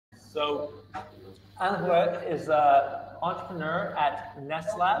So Anne-Laure is an entrepreneur at Ness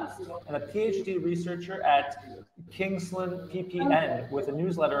Labs and a PhD researcher at Kingsland PPN with a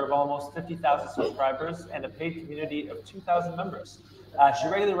newsletter of almost 50,000 subscribers and a paid community of 2,000 members. She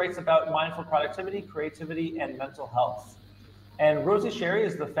regularly writes about mindful productivity, creativity, and mental health. And Rosie Sherry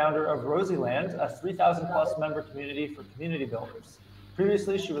is the founder of Rosieland, a 3,000 plus member community for community builders.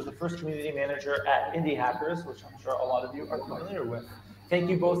 Previously, she was the first community manager at Indie Hackers, which I'm sure a lot of you are familiar with. Thank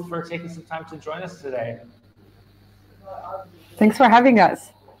you both for taking some time to join us today. Thanks for having us.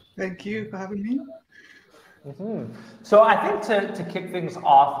 Thank you for having me. So I think to kick things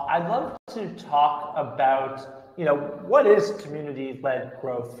off, I'd love to talk about, what is community-led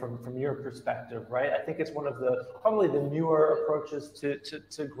growth from your perspective, right? I think it's one of probably the newer approaches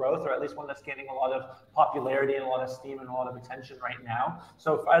to growth, or at least one that's gaining a lot of popularity and a lot of steam and a lot of attention right now.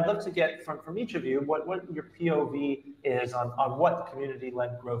 So I'd love to get from each of you what your POV is on what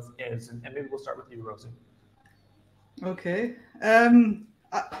community-led growth is, and maybe we'll start with you, Rosie. Okay.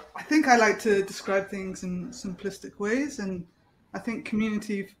 I think I like to describe things in simplistic ways, and I think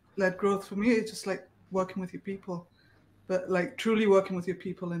community-led growth for me is just like working with your people, but like truly working with your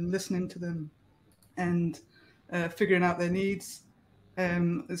people and listening to them and figuring out their needs.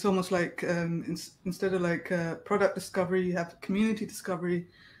 It's almost like instead of like product discovery, you have community discovery.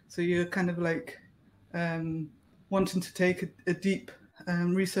 So you're kind of like wanting to take a deep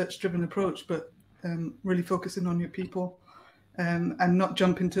research-driven approach, but really focusing on your people. And not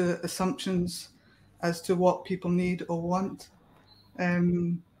jump into assumptions as to what people need or want.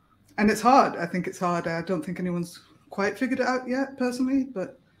 And it's hard. I think it's hard. I don't think anyone's quite figured it out yet, personally,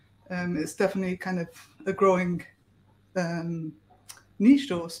 but it's definitely kind of a growing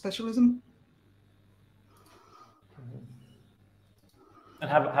niche or specialism. And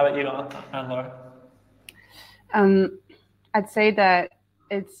how about you, Anne-Laure? I'd say that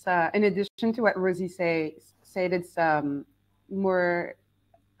it's, in addition to what Rosie said, it's more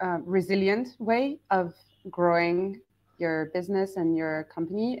resilient way of growing your business and your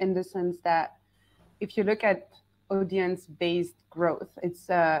company, in the sense that if you look at audience-based growth, it's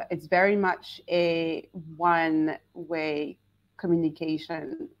very much a one-way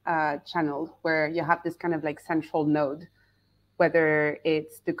communication channel where you have this kind of like central node, whether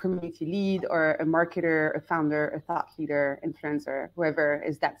it's the community lead or a marketer, a founder, a thought leader, influencer, whoever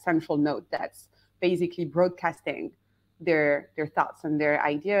is that central node that's basically broadcasting their thoughts and their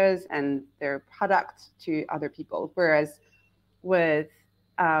ideas and their product to other people. Whereas with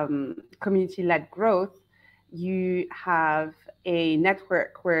community-led growth, you have a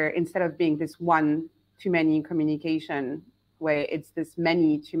network where instead of being this one-to-many communication way, it's this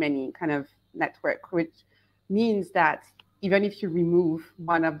many-to-many kind of network, which means that even if you remove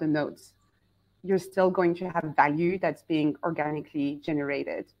one of the nodes, you're still going to have value that's being organically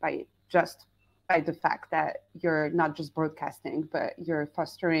generated by the fact that you're not just broadcasting, but you're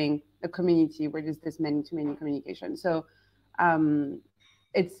fostering a community where there's this many-to-many communication. So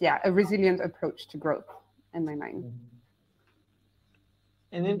it's, a resilient approach to growth in my mind.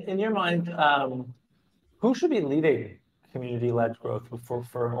 And in your mind, who should be leading community-led growth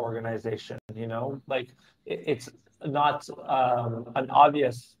for an organization? Like it's not an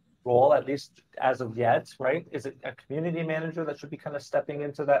obvious role, at least as of yet, right? Is it a community manager that should be kind of stepping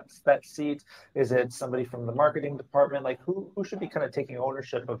into that seat? Is it somebody from the marketing department? Like who should be kind of taking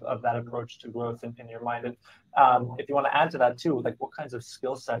ownership of that approach to growth in your mind? And if you want to add to that too, like what kinds of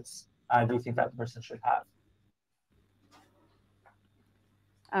skill sets do you think that person should have?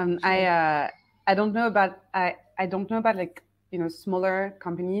 I don't know about like, smaller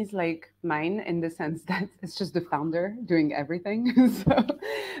companies like mine, in the sense that it's just the founder doing everything.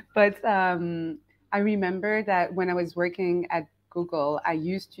 But I remember that when I was working at Google, I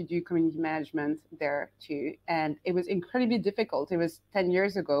used to do community management there too. And it was incredibly difficult. It was 10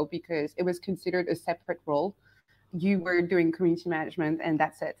 years ago because it was considered a separate role. You were doing community management and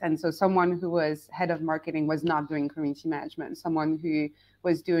that's it. And so someone who was head of marketing was not doing community management. Someone who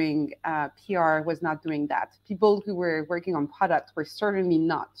was doing PR was not doing that. People who were working on product were certainly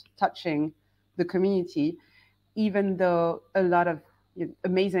not touching the community, even though a lot of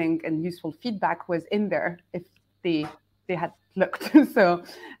amazing and useful feedback was in there if they had looked. So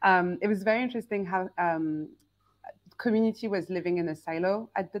it was very interesting how community was living in a silo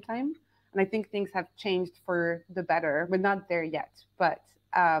at the time. And I think things have changed for the better. We're not there yet, but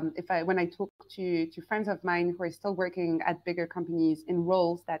when I talk to friends of mine who are still working at bigger companies in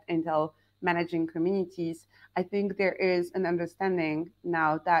roles that entail managing communities, I think there is an understanding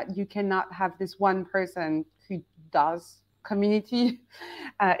now that you cannot have this one person who does community,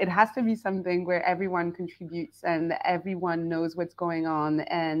 it has to be something where everyone contributes and everyone knows what's going on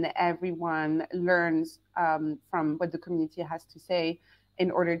and everyone learns from what the community has to say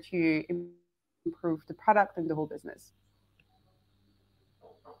in order to improve the product and the whole business.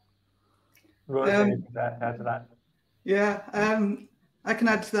 Rosie, anything to add to that? Yeah, I can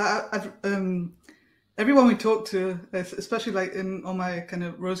add to that. Everyone we talk to, especially like on my kind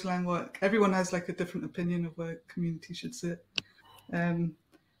of Rosieland work, everyone has like a different opinion of where community should sit. And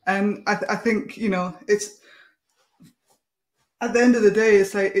I think, you know, it's at the end of the day,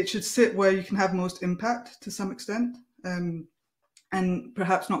 it's like it should sit where you can have most impact to some extent, and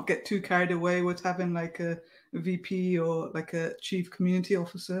perhaps not get too carried away with having like a VP or like a chief community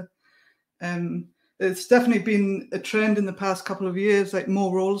officer. It's definitely been a trend in the past couple of years, like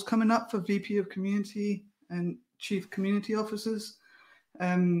more roles coming up for VP of community and chief community officers.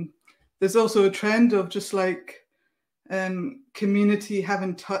 There's also a trend of just like community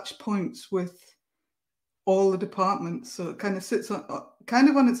having touch points with all the departments. So it kind of sits kind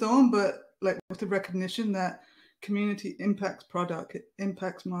of on its own, but like with the recognition that community impacts product, it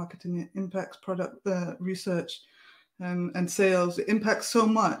impacts marketing, it impacts product research, and sales. It impacts so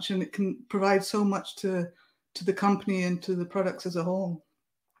much, and it can provide so much to the company and to the products as a whole.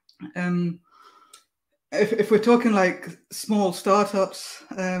 If we're talking like small startups,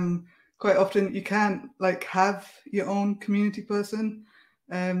 quite often you can't like have your own community person,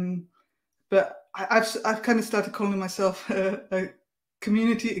 but I've kind of started calling myself a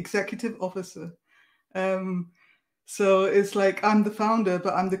community executive officer. So it's like I'm the founder,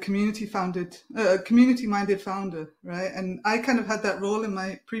 but I'm the community-minded founder, right? And I kind of had that role in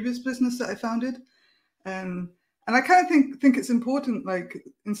my previous business that I founded, and I kind of think it's important. Like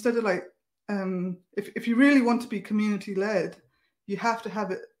instead of like, if you really want to be community-led, you have to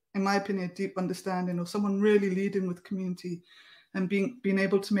have it, in my opinion, a deep understanding or someone really leading with community, and being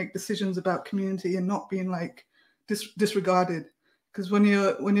able to make decisions about community and not being like disregarded. Because when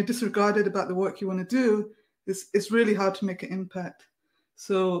you're disregarded about the work you want to do, it's really hard to make an impact.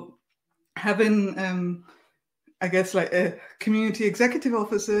 So having, I guess, like a community executive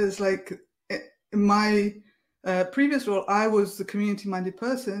officer is like, in my previous role, I was the community-minded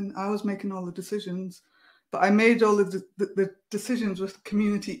person. I was making all the decisions, but I made all of the decisions with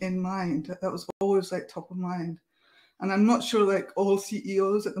community in mind. That was always like top of mind. And I'm not sure like all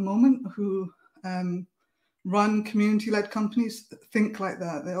CEOs at the moment who run community-led companies think like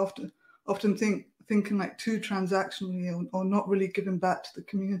that. They often thinking like too transactionally or not really giving back to the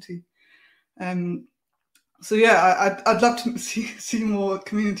community. So yeah, I'd love to see more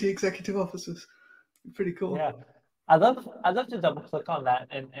community executive officers. Pretty cool. Yeah, I'd love to double click on that,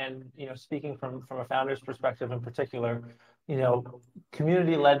 and you know, speaking from a founder's perspective in particular, you know,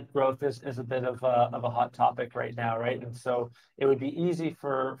 community-led growth is a bit of a hot topic right now, right? And so it would be easy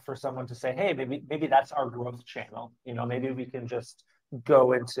for someone to say, hey, maybe that's our growth channel. You know, maybe we can just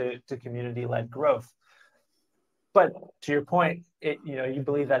go into community-led growth. But to your point, you know, you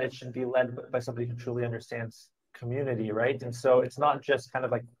believe that it should be led by somebody who truly understands community, right? And so it's not just kind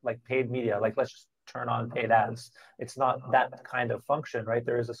of like paid media, like let's just turn on paid ads. It's not that kind of function, right?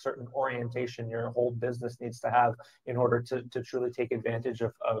 There is a certain orientation your whole business needs to have in order to truly take advantage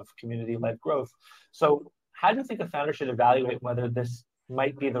of community-led growth. So how do you think a founder should evaluate whether this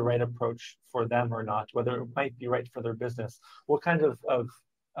might be the right approach for them or not, whether it might be right for their business? What kind of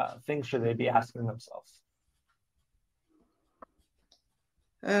things should they be asking themselves?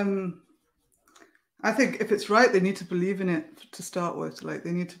 I think if it's right, they need to believe in it to start with. Like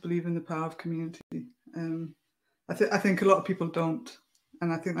they need to believe in the power of community. I think a lot of people don't,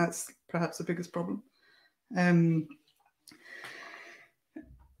 and I think that's perhaps the biggest problem. And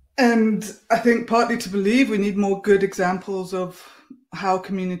I think partly to believe, we need more good examples of how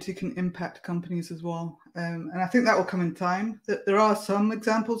community can impact companies as well. And I think that will come in time. There are some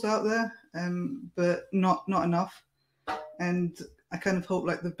examples out there, but not enough. And I kind of hope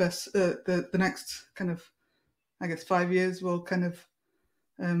like the next kind of, I guess, 5 years will kind of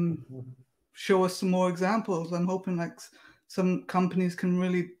show us some more examples. I'm hoping like some companies can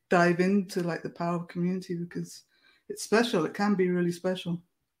really dive into like the power of community, because it's special. It can be really special.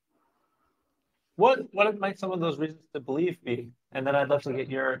 What might some of those reasons to believe be? And then I'd love to get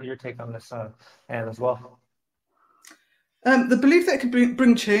your take on this, Anne, as well. The belief that it could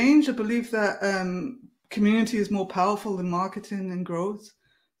bring change. I believe that community is more powerful than marketing and growth.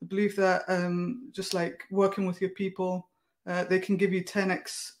 The belief that just like working with your people, they can give you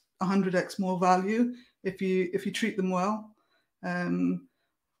 10x, 100x more value if you treat them well. You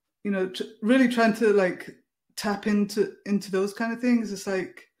know, really trying to like tap into those kind of things. It's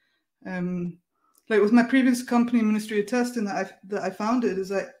like like with my previous company, Ministry of Testing, that I founded,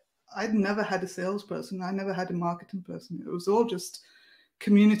 is like I'd never had a salesperson. I never had a marketing person. It was all just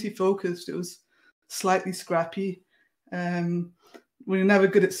community focused. It was slightly scrappy. We were never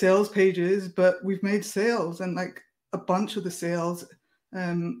good at sales pages, but we've made sales, and like a bunch of the sales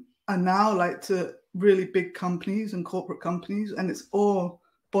are now like to really big companies and corporate companies, and it's all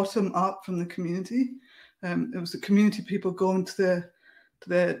bottom up from the community. It was the community people going to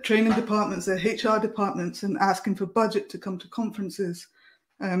their training departments, their HR departments, and asking for budget to come to conferences,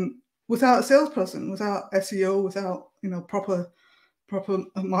 without a salesperson, without SEO, without proper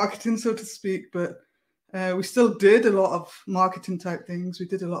marketing, so to speak. But we still did a lot of marketing type things. We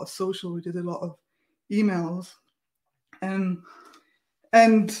did a lot of social. We did a lot of emails, and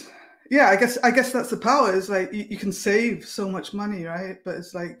yeah, I guess that's the power. Is like you can save so much money, right? But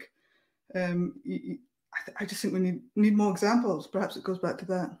it's like I just think we need more examples. Perhaps it goes back to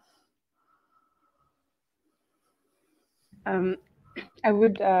that. I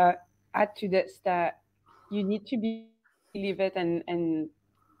would add to this that you need to believe it, and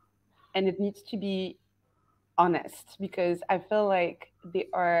it needs to be honest, because I feel like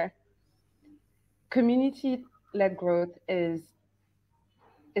community-led growth is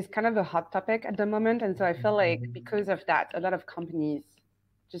kind of a hot topic at the moment. And so I feel like because of that, a lot of companies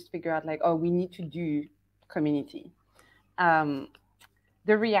just figure out like, oh, we need to do community.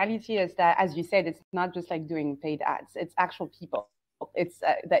 The reality is that, as you said, it's not just like doing paid ads. It's actual people. It's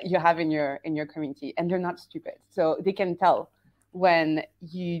that you have in your community, and they're not stupid. So they can tell when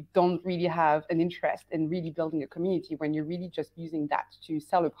you don't really have an interest in really building a community, when you're really just using that to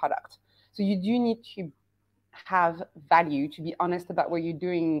sell a product. So you do need to have value, to be honest about what you're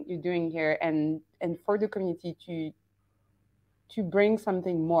doing here, and for the community to bring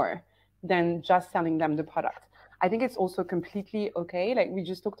something more than just selling them the product. I think it's also completely okay. Like we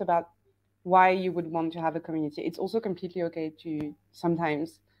just talked about why you would want to have a community. It's also completely okay to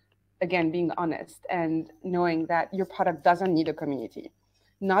sometimes, again, being honest and knowing that your product doesn't need a community.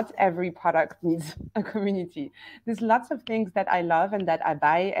 Not every product needs a community. There's lots of things that I love and that I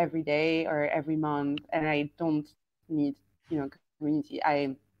buy every day or every month, and I don't need, community.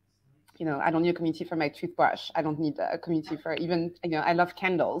 I don't need a community for my toothbrush. I don't need a community for even, I love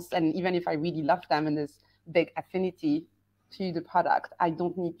candles. And even if I really love them and there's big affinity to the product, I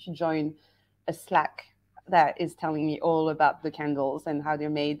don't need to join a Slack that is telling me all about the candles and how they're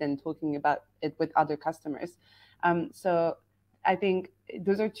made and talking about it with other customers. So I think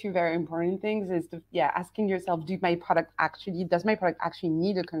those are two very important things, is asking yourself, does my product actually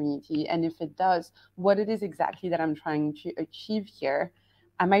need a community? And if it does, what it is exactly that I'm trying to achieve here?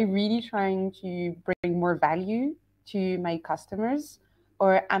 Am I really trying to bring more value to my customers,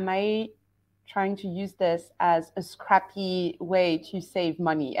 or am I trying to use this as a scrappy way to save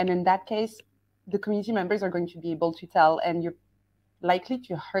money? And in that case, the community members are going to be able to tell, and you're likely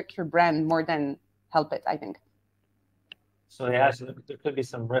to hurt your brand more than help it, I think. So yeah, so there could be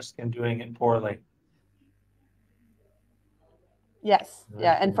some risk in doing it poorly. Yes,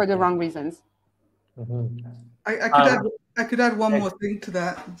 yeah, and for the wrong reasons. Mm-hmm. I could add one more thing to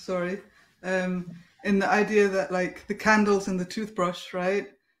that. Sorry, in the idea that like the candles and the toothbrush, right?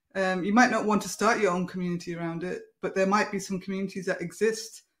 You might not want to start your own community around it, but there might be some communities that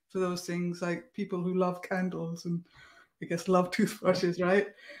exist for those things, like people who love candles and I guess love toothbrushes, right?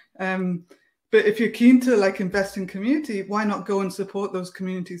 But if you're keen to like invest in community, why not go and support those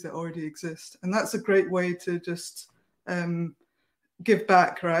communities that already exist? And that's a great way to just give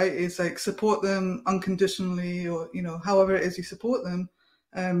back, right? It's like support them unconditionally, or however it is you support them.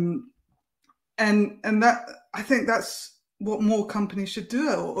 And that, I think that's what more companies should do,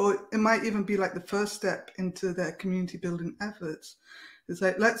 or it might even be like the first step into their community building efforts. It's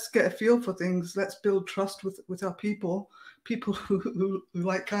like, let's get a feel for things. Let's build trust with our people who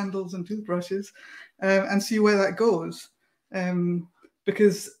like candles and toothbrushes, and see where that goes.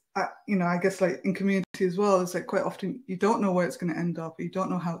 Because I guess like in community as well, it's like quite often you don't know where it's going to end up. You don't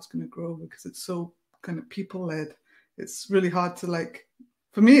know how it's going to grow because it's so kind of people led. It's really hard to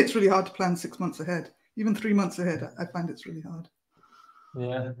for me, it's really hard to plan 6 months ahead. Even 3 months ahead, I find it's really hard.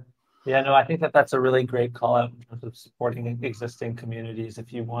 Yeah, no, I think that's a really great call out in terms of supporting existing communities.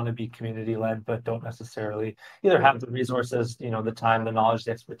 If you want to be community led, but don't necessarily either have the resources, the time, the knowledge,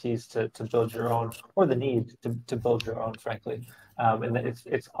 the expertise to build your own, or the need to build your own, frankly. And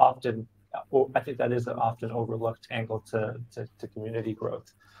it's often, I think that is an often overlooked angle to community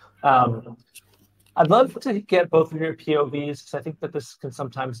growth. I'd love to get both of your POVs, because I think that this can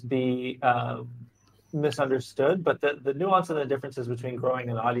sometimes be misunderstood, but the nuance and the differences between growing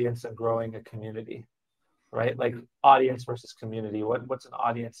an audience and growing a community, right? Like audience versus community. What's an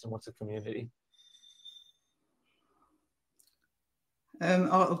audience and what's a community?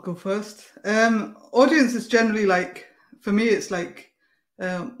 I'll go first. Audience is generally like, for me, it's like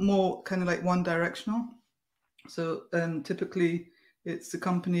more kind of like one directional. So typically it's a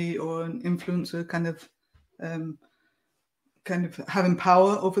company or an influencer kind of having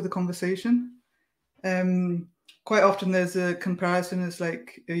power over the conversation. Quite often there's a comparison. It's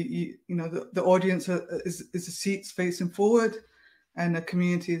like, you know, the audience is the seats facing forward, and a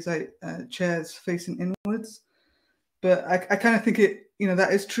community is like chairs facing inwards. But I kind of think it, you know,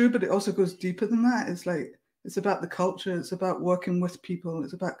 that is true, but it also goes deeper than that. It's like, it's about the culture. It's about working with people.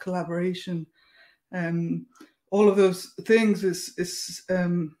 It's about collaboration. All of those things is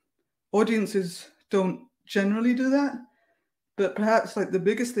audiences don't generally do that. But perhaps like the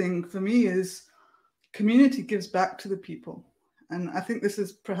biggest thing for me is community gives back to the people. And I think this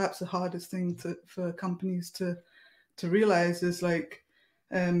is perhaps the hardest thing for companies to realize is like,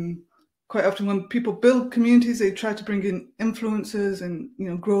 quite often when people build communities, they try to bring in influencers and, you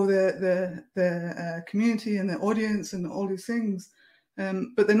know, grow their community and their audience and all these things.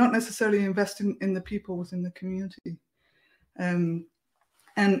 But they're not necessarily investing in the people within the community. And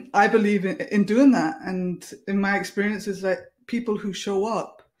I believe in doing that. And in my experience is that people who show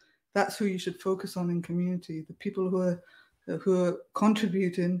up, that's who you should focus on in community. The people who are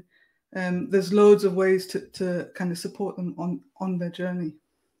contributing. There's loads of ways to kind of support them on their journey.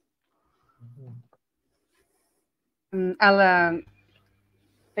 I'll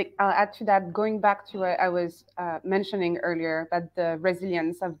add to that, going back to what I was mentioning earlier about the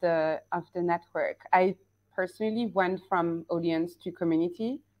resilience of the network. I personally went from audience to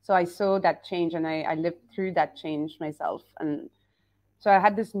community, so I saw that change, and I lived through that change myself. And so I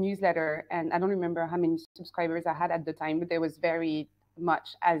had this newsletter, and I don't remember how many subscribers I had at the time, but there was very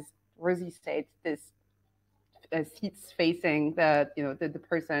much, as Rosie said, this seats facing the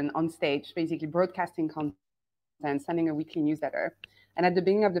person on stage, basically broadcasting content, sending a weekly newsletter. And at the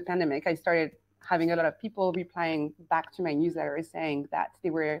beginning of the pandemic, I started having a lot of people replying back to my newsletter saying that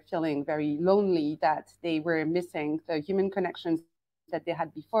they were feeling very lonely, that they were missing the human connections that they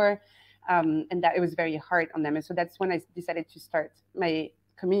had before, and that it was very hard on them. And so that's when I decided to start my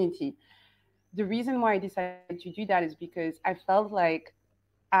community. The reason why I decided to do that is because I felt like,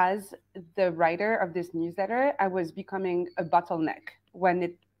 as the writer of this newsletter, I was becoming a bottleneck when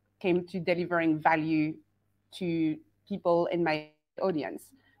it came to delivering value to people in my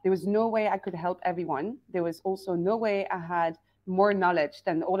audience. There was no way I could help everyone. There was also no way I had more knowledge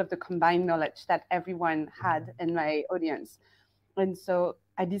than all of the combined knowledge that everyone had in my audience. And so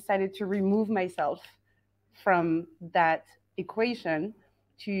I decided to remove myself from that equation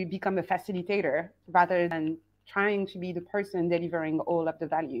to become a facilitator rather than trying to be the person delivering all of the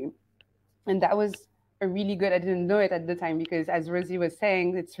value. And that was a really good, I didn't know it at the time, because as Rosie was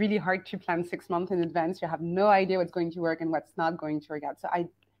saying, it's really hard to plan 6 months in advance. You have no idea what's going to work and what's not going to work out. So I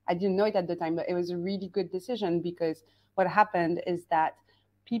didn't know it at the time, but it was a really good decision, because what happened is that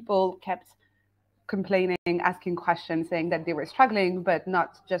people kept complaining, asking questions, saying that they were struggling, but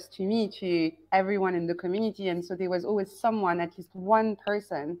not just to me, to everyone in the community. And so there was always someone, at least one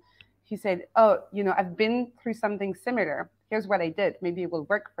person, who said, oh, you know, I've been through something similar. Here's what I did. Maybe it will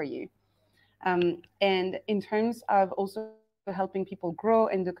work for you. And in terms of also helping people grow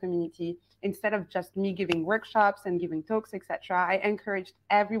in the community, instead of just me giving workshops and giving talks, etc., I encouraged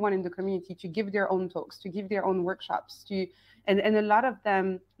everyone in the community to give their own talks, to give their own workshops, and a lot of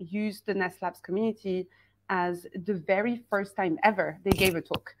them used the Ness Labs community as the very first time ever they gave a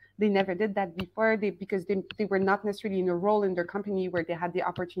talk. They never did that before, because they were not necessarily in a role in their company where they had the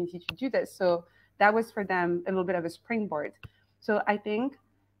opportunity to do this. So that was for them a little bit of a springboard. So I think,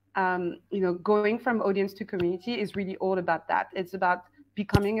 going from audience to community is really all about that. It's about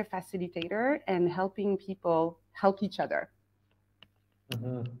becoming a facilitator and helping people help each other.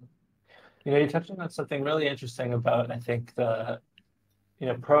 Mm-hmm. You know, you're touching on something really interesting about, I think, the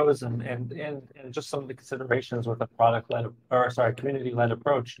pros and just some of the considerations with a community-led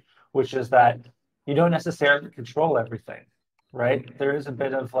approach, which is that you don't necessarily control everything, right? There is a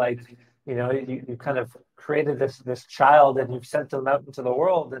bit of like, you kind of created this child and you've sent them out into the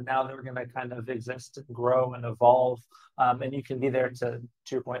world, and now they're going to kind of exist and grow and evolve, and you can be there to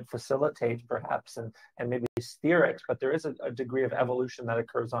your point, facilitate perhaps and maybe steer it, but there is a degree of evolution that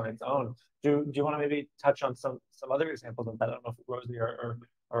occurs on its own. Do you want to maybe touch on some other examples of that? I don't know if Rosie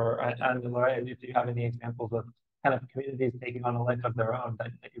or Anne-Laure, do you have any examples of kind of communities taking on a life of their own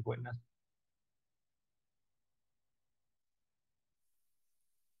that you've witnessed?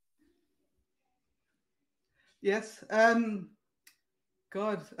 Yes.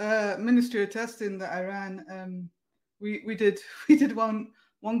 Ministry of Testing that I ran, we did one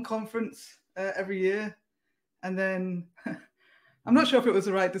conference every year, and then I'm not sure if it was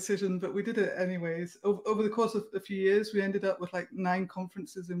the right decision, but we did it anyways. Over the course of a few years, we ended up with like 9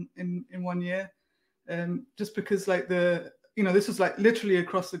 conferences in 1 year, just because like this was like literally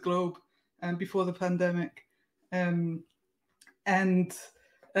across the globe, before the pandemic, and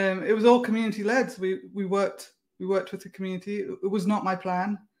it was all community led. So we worked with the community. It was not my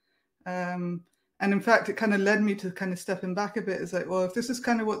plan, and in fact, it kind of led me to kind of stepping back a bit. It's like, well, if this is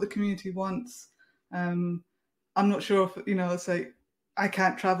kind of what the community wants, I'm not sure if, it's like, I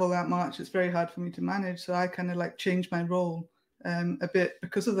can't travel that much. It's very hard for me to manage. So I kind of like changed my role a bit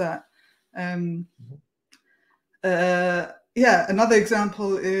because of that. Another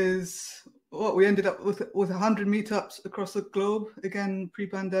example is what we ended up with 100 meetups across the globe, again,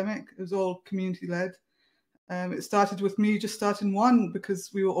 pre-pandemic. It was all community led. It started with me just starting one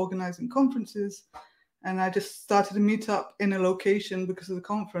because we were organizing conferences, and I just started a meetup in a location because of the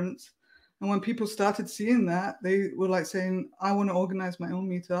conference. And when people started seeing that, they were like saying, I want to organize my own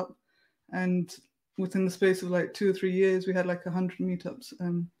meetup. And within the space of like 2 or 3 years, we had like 100 meetups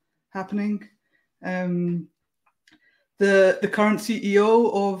happening. The current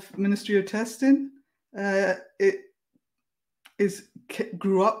CEO of Ministry of Testing,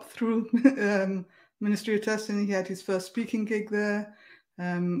 grew up through Ministry of Testing. He had his first speaking gig there.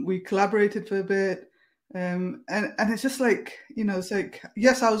 We collaborated for a bit. And it's just like, it's like,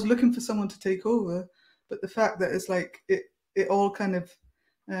 yes, I was looking for someone to take over, but the fact that it's like it all kind of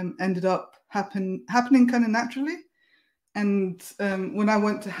ended up happening kind of naturally. And when I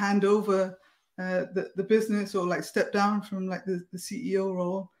went to hand over the business, or like step down from like the CEO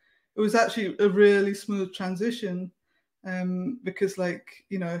role, it was actually a really smooth transition, because like,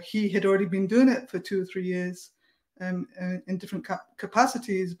 he had already been doing it for 2 or 3 years. In different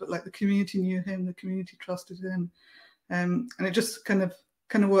capacities, but like the community knew him, the community trusted him, and it just kind of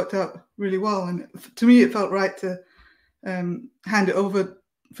worked out really well. And to me, it felt right to hand it over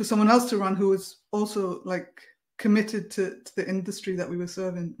for someone else to run, who was also like committed to the industry that we were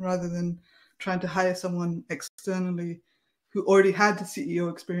serving, rather than trying to hire someone externally who already had the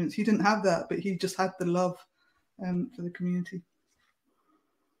CEO experience. He didn't have that, but he just had the love for the community.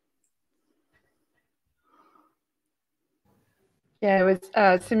 Yeah, it was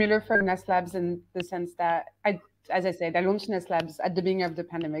similar for Ness Labs in the sense that as I said, I launched Ness Labs at the beginning of the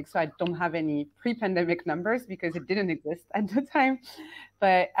pandemic, so I don't have any pre-pandemic numbers because it didn't exist at the time.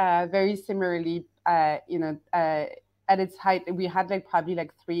 But very similarly, at its height, we had like probably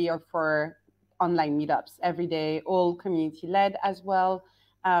like 3 or 4 online meetups every day, all community led as well.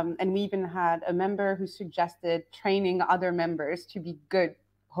 And we even had a member who suggested training other members to be good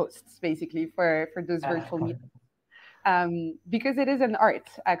hosts, basically, for those virtual meetups. Because it is an art,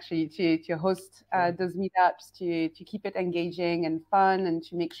 actually, to host those meetups, to keep it engaging and fun, and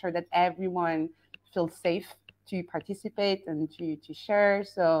to make sure that everyone feels safe to participate and to share.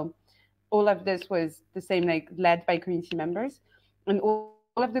 So all of this was the same, like led by community members. And all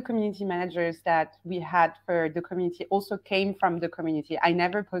of the community managers that we had for the community also came from the community. I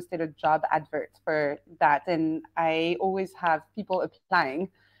never posted a job advert for that. And I always have people applying,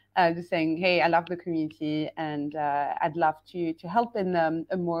 just saying, hey, I love the community, and I'd love to help in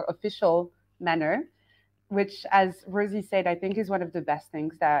a more official manner, which, as Rosie said, I think is one of the best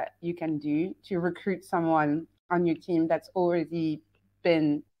things that you can do to recruit someone on your team that's already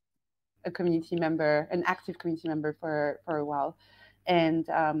been a community member, an active community member for a while, and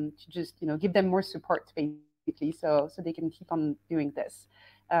to just give them more support, basically, so they can keep on doing this.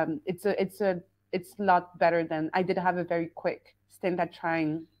 It's a lot better than, I did have a very quick stint at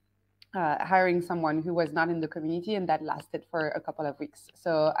trying hiring someone who was not in the community, and that lasted for a couple of weeks.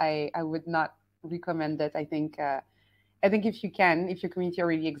 So I would not recommend it. I think if your community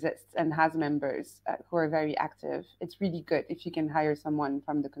already exists and has members who are very active, it's really good if you can hire someone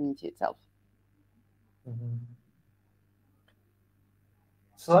from the community itself. Mm-hmm.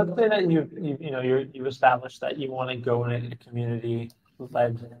 So let's say that you've established that you want to go in a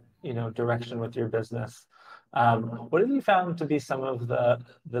community-led direction with your business. What have you found to be some of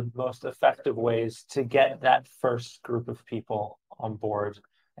the most effective ways to get that first group of people on board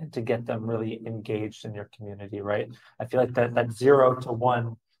and to get them really engaged in your community, right? I feel like that 0 to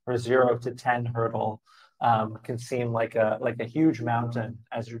 1 or 0 to 10 hurdle can seem like a huge mountain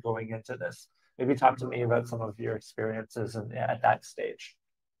as you're going into this. Maybe talk to me about some of your experiences at that stage.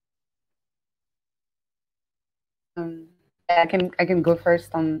 I can go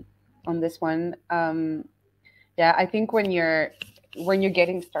first on this one. Yeah, I think when you're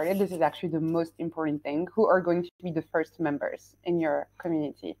getting started, this is actually the most important thing. Who are going to be the first members in your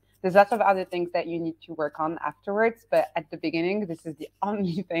community? There's lots of other things that you need to work on afterwards, but at the beginning, this is the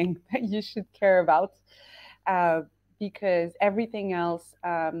only thing that you should care about, because everything else,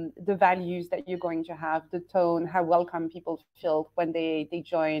 the values that you're going to have, the tone, how welcome people feel when they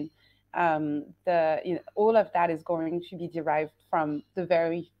join, all of that is going to be derived from the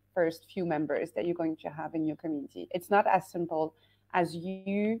very first few members that you're going to have in your community. It's not as simple as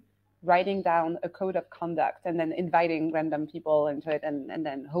you writing down a code of conduct and then inviting random people into it and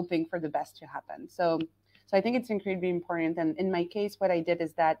then hoping for the best to happen. So I think it's incredibly important. And in my case, what I did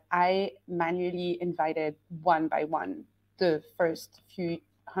is that I manually invited one by one the first few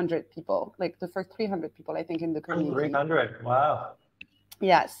hundred people, like the first 300 people, I think, in the community. 300, wow.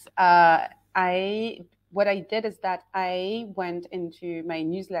 Yes. What I did is that I went into my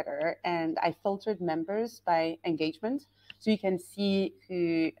newsletter and I filtered members by engagement. So you can see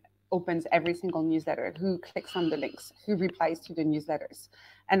who opens every single newsletter, who clicks on the links, who replies to the newsletters.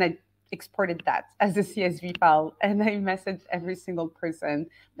 And I exported that as a CSV file and I messaged every single person.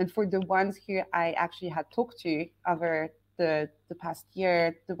 And for the ones who I actually had talked to over the past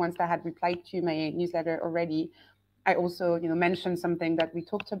year, the ones that had replied to my newsletter already, I also, mentioned something that we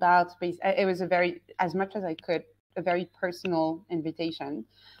talked about. It was as much as I could, a very personal invitation.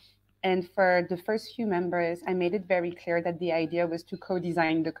 And for the first few members, I made it very clear that the idea was to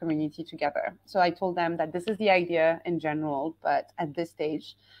co-design the community together. So I told them that this is the idea in general, but at this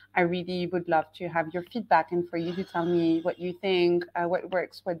stage, I really would love to have your feedback and for you to tell me what you think, what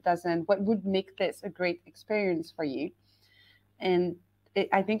works, what doesn't, what would make this a great experience for you. And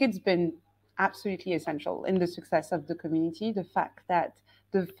I think it's been absolutely essential in the success of the community, the fact that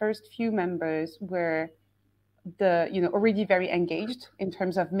the first few members were already very engaged in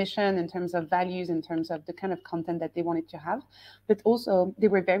terms of mission, in terms of values, in terms of the kind of content that they wanted to have, but also they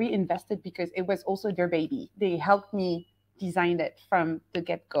were very invested because it was also their baby. They helped me design it from the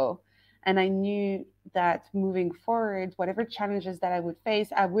get-go. And I knew that moving forward, whatever challenges that I would face,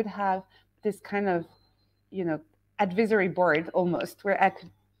 I would have this kind of, advisory board almost, where I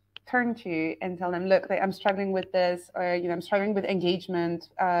could turn to and tell them, look, I'm struggling with this, or, I'm struggling with engagement,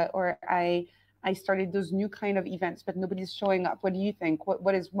 or I started those new kind of events, but nobody's showing up. What do you think?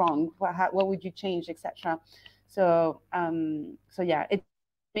 What is wrong? What would you change, etc. So yeah, it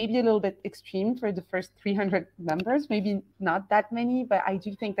may be a little bit extreme for the first 300 members, maybe not that many, but I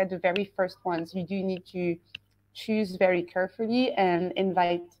do think that the very first ones, you do need to choose very carefully and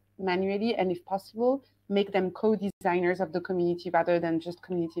invite manually, and if possible, make them co-designers of the community rather than just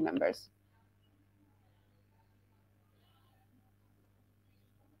community members.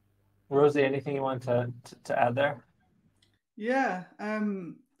 Rosie, anything you want to add there? Yeah.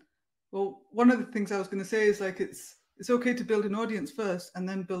 Well, one of the things I was going to say is it's okay to build an audience first and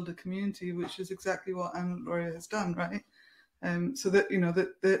then build a community, which is exactly what Anne-Laure has done, right? So that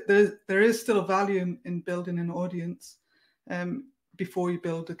that there is still a value in building an audience before you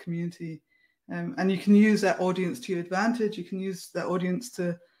build a community, and you can use that audience to your advantage. You can use that audience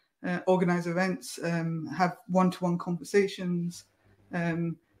to organize events, have one-to-one conversations.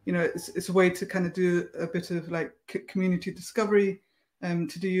 It's a way to kind of do a bit of like community discovery,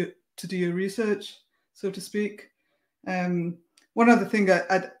 to do your research, so to speak. One other thing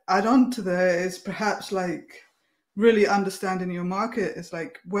I'd add on to there is perhaps like really understanding your market. Is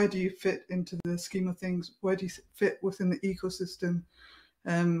like, where do you fit into the scheme of things? Where do you fit within the ecosystem?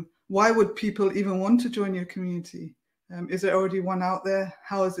 Why would people even want to join your community? Is there already one out there?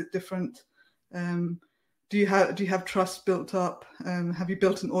 How is it different? Do you have trust built up? Have you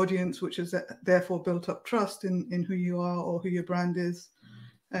built an audience which has therefore built up trust in who you are or who your brand is?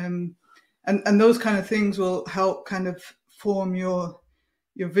 And those kind of things will help kind of form your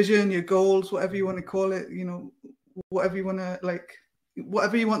vision, your goals, whatever you want to call it, whatever you want to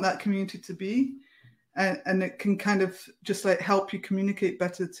whatever you want that community to be. And it can kind of just like help you communicate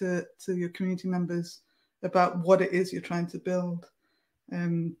better to your community members about what it is you're trying to build.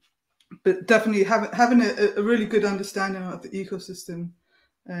 But definitely having a really good understanding of the ecosystem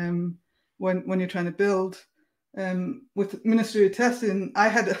when you're trying to build. With Ministry of Testing, I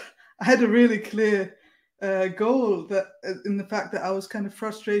had a really clear goal that in the fact that I was kind of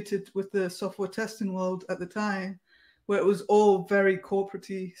frustrated with the software testing world at the time, where it was all very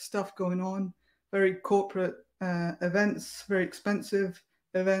corporate-y stuff going on, very corporate events, very expensive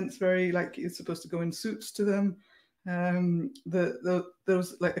events, very like you're supposed to go in suits to them. There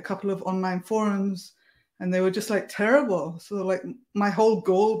was like a couple of online forums, and they were just like terrible. So like my whole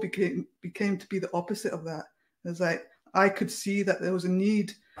goal became to be the opposite of that. It's like I could see that there was a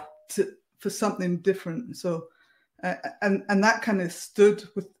need for something different. So and that kind of stood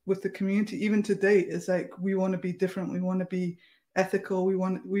with the community even to date. It's like we want to be different. We want to be ethical.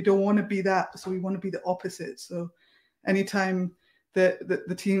 We don't want to be that. So we want to be the opposite. So anytime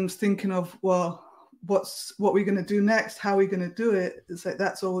the team's thinking of, well, what we're going to do next, how we're going to do it. It's like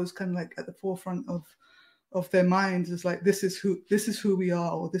that's always kind of like at the forefront of their minds. Is like this is who we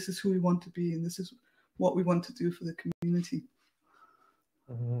are, or this is who we want to be, and this is what we want to do for the community.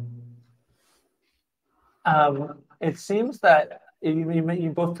 It seems that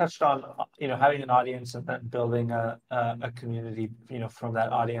you both touched on, having an audience and then building a community, from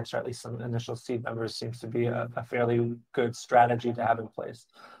that audience, or at least some initial seed members, seems to be a fairly good strategy to have in place.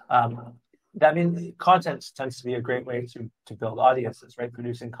 That means content tends to be a great way to build audiences, right?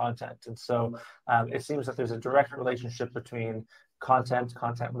 Producing content. And so it seems that there's a direct relationship between content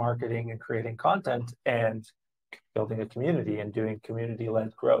marketing, and creating content, and building a community and doing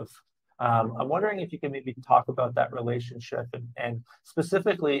community-led growth. I'm wondering if you can maybe talk about that relationship, and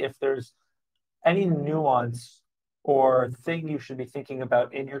specifically if there's any nuance or thing you should be thinking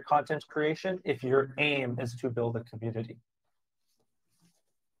about in your content creation if your aim is to build a community.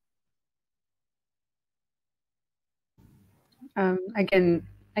 I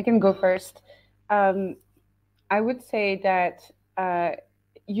can go first. I would say that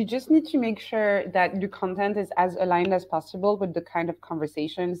you just need to make sure that your content is as aligned as possible with the kind of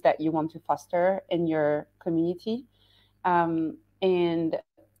conversations that you want to foster in your community. And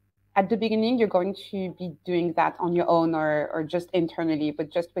at the beginning, you're going to be doing that on your own, or just internally, but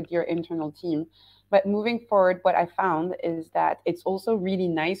just with your internal team. But moving forward, what I found is that it's also really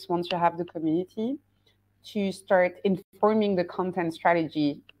nice, once you have the community, to start informing the content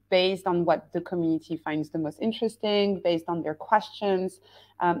strategy based on what the community finds the most interesting, based on their questions.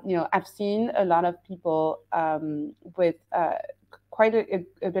 I've seen a lot of people with quite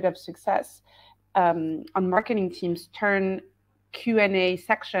a bit of success on marketing teams turn Q&A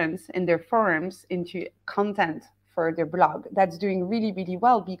sections in their forums into content for their blog. That's doing really, really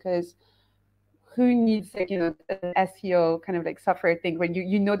well, because who needs an SEO kind of like software thing when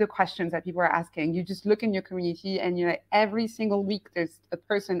you know the questions that people are asking? You just look in your community, and every single week there's a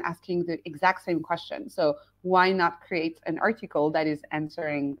person asking the exact same question. So why not create an article that is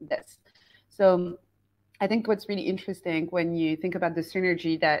answering this? So I think what's really interesting when you think about the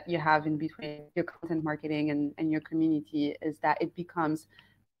synergy that you have in between your content marketing and your community is that it becomes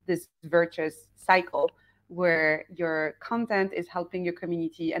this virtuous cycle where your content is helping your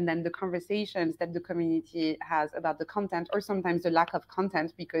community, and then the conversations that the community has about the content, or sometimes the lack of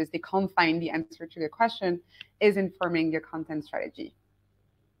content because they can't find the answer to their question, is informing your content strategy.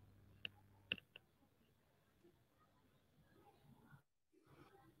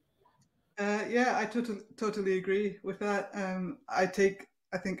 Yeah, I totally agree with that. I think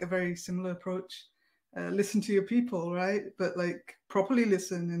a very similar approach. Listen to your people, right? But like properly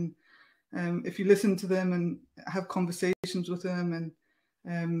listen, and if you listen to them and have conversations with them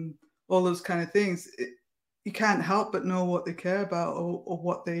and all those kind of things, you can't help but know what they care about, or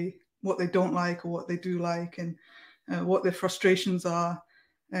what they don't like, or what they do like, and what their frustrations are.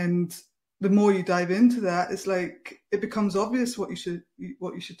 And the more you dive into that, it's like it becomes obvious what you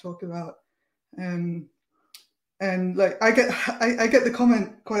should talk about. And like I get the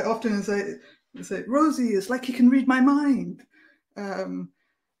comment quite often, it's like, Rosie, it's like you can read my mind.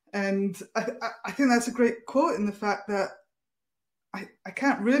 And I think that's a great quote, in the fact that I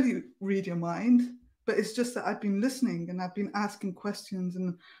can't really read your mind, but it's just that I've been listening, and I've been asking questions,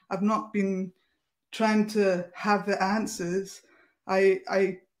 and I've not been trying to have the answers.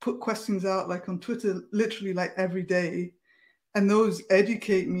 I put questions out like on Twitter, literally like every day, and those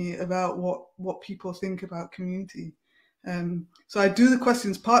educate me about what people think about community. So I do the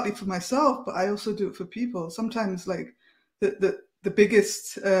questions partly for myself, but I also do it for people. Sometimes like the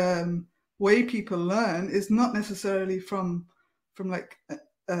biggest way people learn is not necessarily from like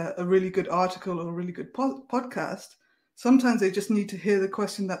a really good article or a really good podcast. Sometimes they just need to hear the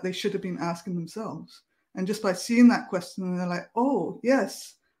question that they should have been asking themselves. And just by seeing that question, they're like, oh,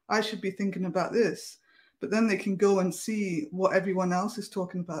 yes, I should be thinking about this. But then they can go and see what everyone else is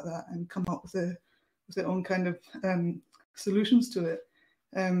talking about that, and come up with their own kind of solutions to it.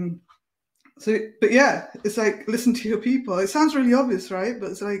 But yeah, it's like, listen to your people. It sounds really obvious, right?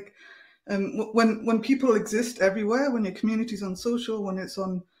 But it's like, when people exist everywhere, when your community's on social, when it's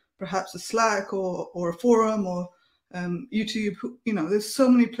on perhaps a Slack or a forum or YouTube, there's so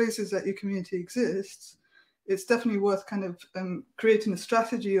many places that your community exists. It's definitely worth kind of creating a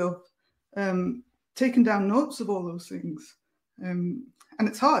strategy of taking down notes of all those things. And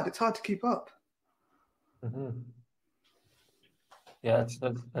it's hard to keep up. Mm-hmm. Yeah,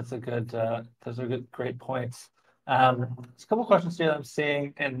 that's a good, those are great points. There's a couple of questions here that I'm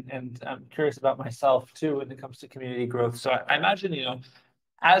seeing, and I'm curious about myself too when it comes to community growth. So I imagine,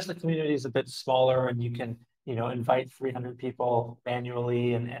 as the community is a bit smaller and you can invite 300 people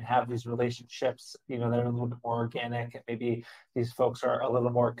manually and have these relationships, that are a little bit more organic. And maybe these folks are a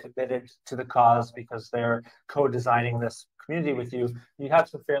little more committed to the cause because they're co-designing this community with you. You have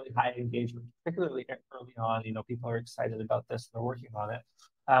some fairly high engagement, particularly early on. People are excited about this and they're working on it.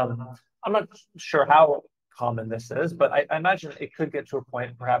 I'm not sure how common this is, but I imagine it could get to a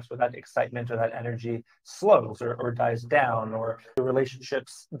point perhaps where that excitement or that energy slows or dies down, or the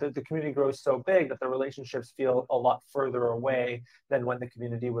relationships, the community grows so big that the relationships feel a lot further away than when the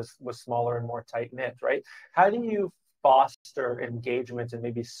community was smaller and more tight-knit, right? How do you foster engagement and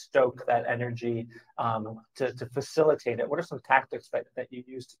maybe stoke that energy to facilitate it? What are some tactics that you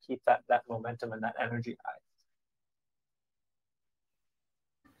use to keep that momentum and that energy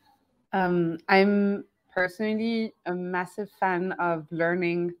high? I'm personally a massive fan of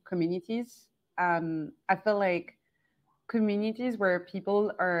learning communities. I feel like communities where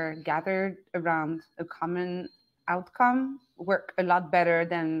people are gathered around a common outcome work a lot better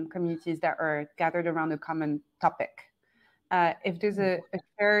than communities that are gathered around a common topic. If there's a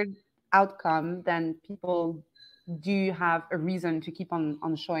shared outcome, then people do have a reason to keep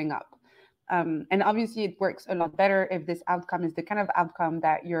on showing up. And obviously it works a lot better if this outcome is the kind of outcome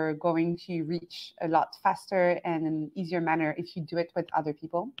that you're going to reach a lot faster and in an easier manner if you do it with other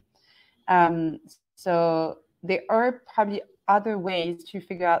people. So there are probably other ways to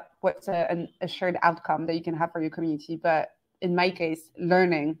figure out what's a shared outcome that you can have for your community. But in my case,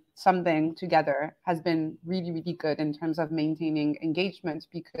 learning something together has been really, really good in terms of maintaining engagement,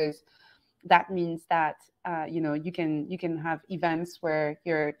 because that means that you can have events where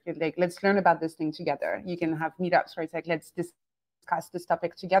you're like, let's learn about this thing together. You can have meetups where it's like, let's discuss this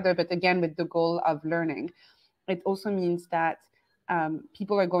topic together, but again with the goal of learning. It also means that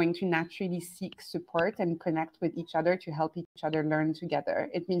people are going to naturally seek support and connect with each other to help each other learn together.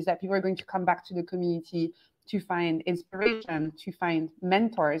 It means that people are going to come back to the community to find inspiration, to find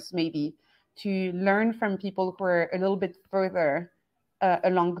mentors, maybe to learn from people who are a little bit further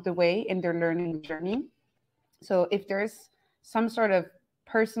along the way in their learning journey. So if there's some sort of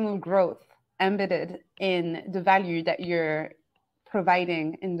personal growth embedded in the value that you're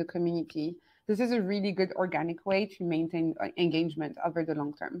providing in the community, this is a really good organic way to maintain engagement over the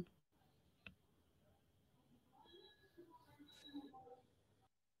long term.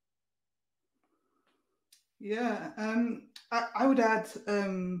 Yeah, I would add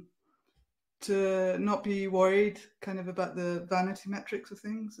to not be worried kind of about the vanity metrics of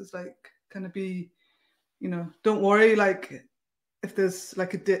things. Is like kind of be, don't worry like if there's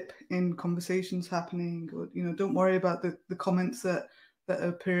like a dip in conversations happening, or don't worry about the comments that are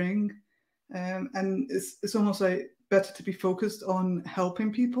appearing. And it's almost like better to be focused on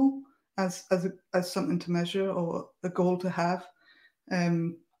helping people as something to measure or a goal to have.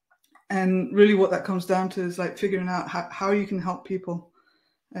 And really what that comes down to is like figuring out how you can help people.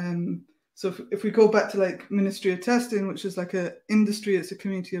 So if we go back to like Ministry of Testing, which is like a industry, it's a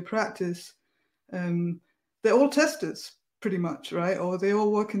community of practice, they're all testers pretty much, right? Or they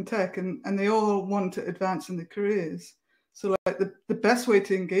all work in tech and they all want to advance in their careers. So like the best way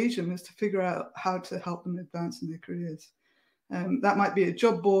to engage them is to figure out how to help them advance in their careers. That might be a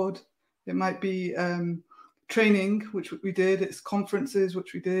job board. It might be training, which we did. It's conferences,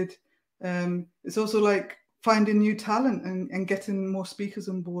 which we did. It's also like finding new talent and getting more speakers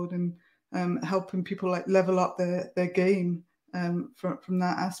on board and helping people like level up their game from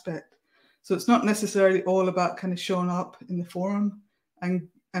that aspect. So it's not necessarily all about kind of showing up in the forum and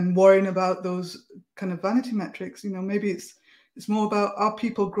worrying about those kind of vanity metrics. Maybe it's more about, are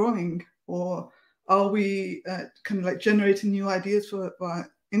people growing, or are we kind of like generating new ideas for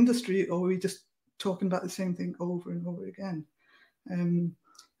our industry, or are we just talking about the same thing over and over again? And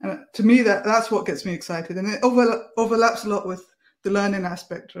to me, that's what gets me excited, and it overlaps a lot with the learning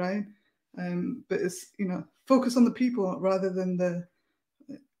aspect, right? But it's focus on the people rather than the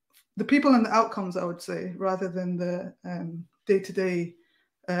people and the outcomes, I would say, rather than the day-to-day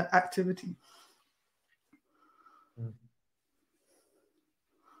activity.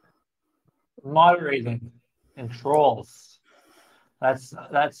 Moderating and trolls. That's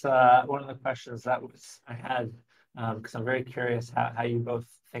one of the questions that I had, because I'm very curious how you both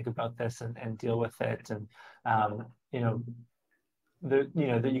think about this and deal with it, and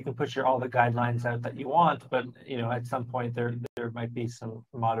that you can push all the guidelines out that you want, but at some point there might be some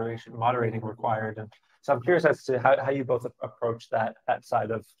moderating required, and so I'm curious as to how you both approach that side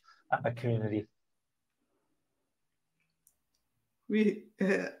of a community. Go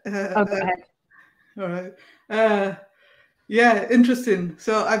ahead. All right. Yeah, interesting.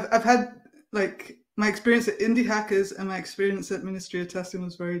 So I've had like my experience at Indie Hackers and my experience at Ministry of Testing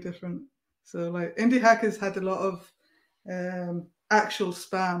was very different. So like indie hackers had a lot of actual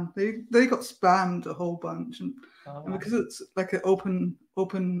spam. They got spammed a whole bunch, and because it's like an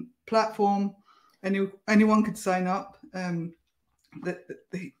open platform, anyone could sign up.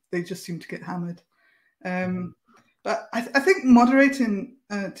 They just seem to get hammered. But I think moderating,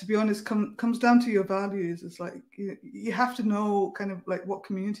 to be honest, comes down to your values. It's like you have to know kind of like what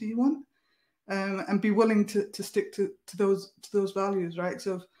community you want, and be willing to stick to those values, right?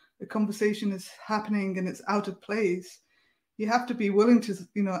 So if a conversation is happening and it's out of place, you have to be willing to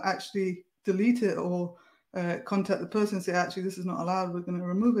actually delete it or contact the person and say, actually, this is not allowed. We're going to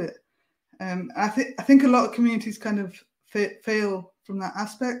remove it. I think a lot of communities kind of fail from that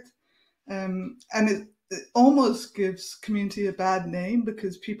aspect, and it almost gives community a bad name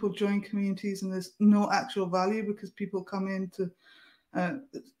because people join communities and there's no actual value because people come in to,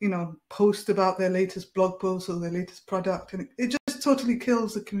 post about their latest blog post or their latest product, and it just totally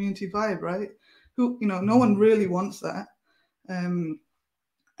kills the community vibe, right? No one really wants that,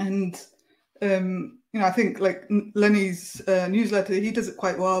 I think like Lenny's newsletter, he does it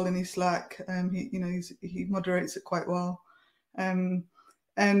quite well. Lenny Slack, he moderates it quite well.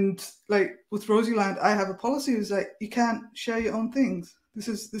 And like with Rosieland, I have a policy is like you can't share your own things. These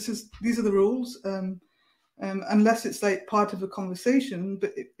are the rules, unless it's like part of a conversation.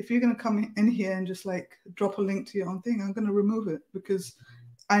 But if you're going to come in here and just like drop a link to your own thing, I'm going to remove it because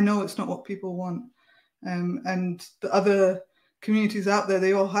I know it's not what people want. And the other communities out there,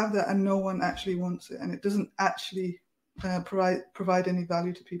 they all have that, and no one actually wants it, and it doesn't actually provide any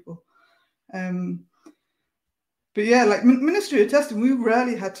value to people. But yeah, like Ministry of Testing, we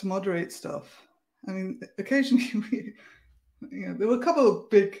rarely had to moderate stuff. I mean, occasionally there were a couple of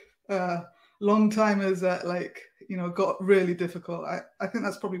big long timers that got really difficult. I think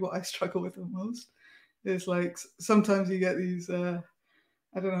that's probably what I struggle with the most. Is like sometimes you get these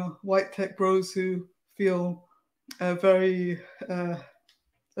white tech bros who feel very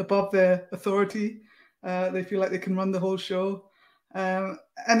above their authority. They feel like they can run the whole show, and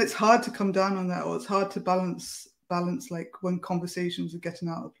it's hard to come down on that, or it's hard to balance like when conversations are getting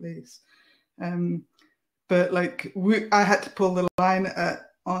out of place. But like I had to pull the line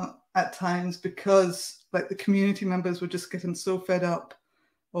at times because like the community members were just getting so fed up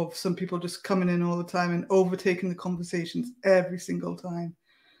of some people just coming in all the time and overtaking the conversations every single time.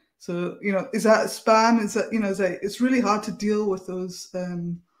 So, is that spam? Is that, it's really hard to deal with those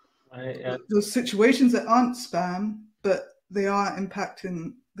those situations that aren't spam, but they are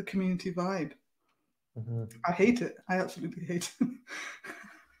impacting the community vibe. Mm-hmm. I hate it. I absolutely hate it.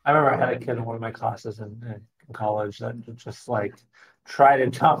 I remember I had a kid in one of my classes in college that just like try to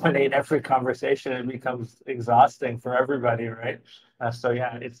dominate every conversation. It becomes exhausting for everybody, right? So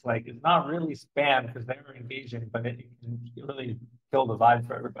yeah, it's like it's not really spam because they were engaging, but it can really kill the vibe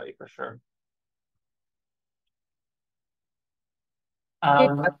for everybody for sure. Go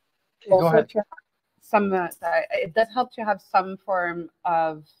ahead. It does help to have some form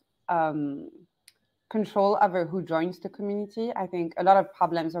of control over who joins the community. I think a lot of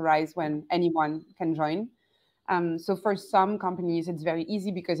problems arise when anyone can join. So for some companies, it's very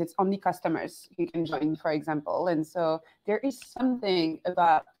easy because it's only customers who can join, for example. And so there is something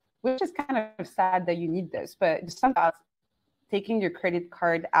about, which is kind of sad that you need this, but there's something about taking your credit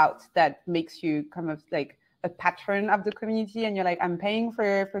card out that makes you kind of like a patron of the community. And you're like, I'm paying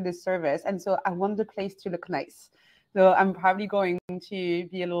for this service. And so I want the place to look nice. So I'm probably going to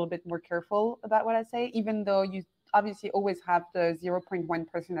be a little bit more careful about what I say, even though you obviously always have the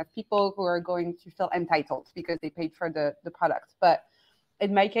 0.1% of people who are going to feel entitled because they paid for the product. But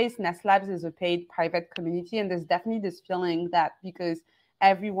in my case, Ness Labs is a paid private community. And there's definitely this feeling that because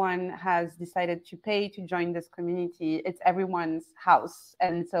everyone has decided to pay to join this community, it's everyone's house.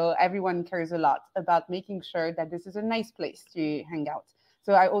 And so everyone cares a lot about making sure that this is a nice place to hang out.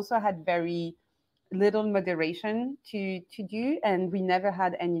 So I also had very little moderation to do, and we never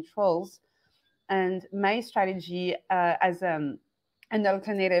had any trolls. And my strategy as an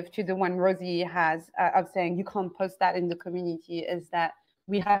alternative to the one Rosie has of saying you can't post that in the community is that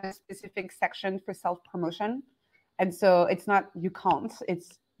we have a specific section for self-promotion. And so it's not you can't,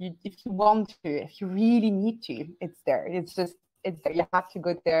 it's you, if you want to, if you really need to, it's there. It's there. You have to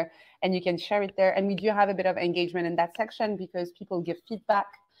go there and you can share it there. And we do have a bit of engagement in that section because people give feedback.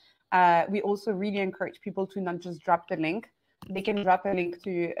 We also really encourage people to not just drop the link. They can drop a link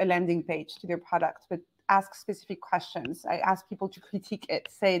to a landing page to their product, but ask specific questions. I ask people to critique it,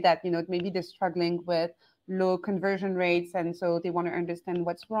 say that, maybe they're struggling with low conversion rates, and so they want to understand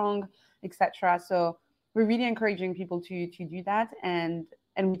what's wrong, etc. So we're really encouraging people to do that, and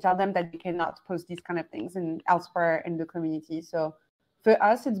we tell them that they cannot post these kind of things elsewhere in the community. So For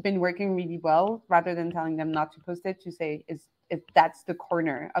us, it's been working really well. Rather than telling them not to post it, to say if that's the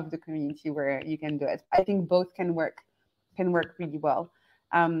corner of the community where you can do it. I think both can work really well.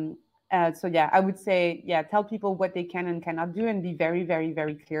 So yeah, I would say, yeah, tell people what they can and cannot do and be very, very,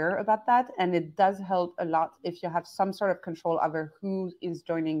 very clear about that. And it does help a lot if you have some sort of control over who is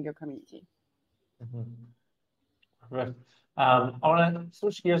joining your community. Right. I want to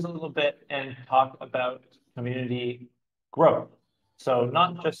switch gears a little bit and talk about community growth. So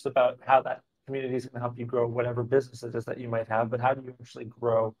not just about how that community is going to help you grow whatever business it is that you might have, but how do you actually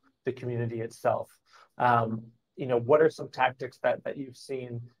grow the community itself? What are some tactics that you've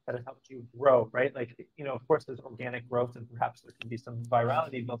seen that have helped you grow, right? Like, of course, there's organic growth and perhaps there can be some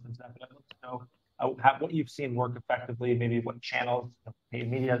virality built into that, but I'd love to know what you've seen work effectively, maybe what channels, paid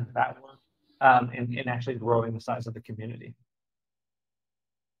media, does that work, in actually growing the size of the community.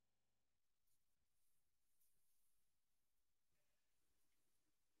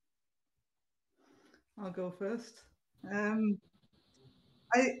 I'll go first.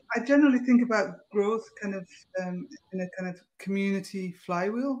 I generally think about growth kind of in a kind of community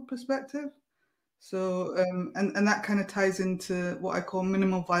flywheel perspective. So, and that kind of ties into what I call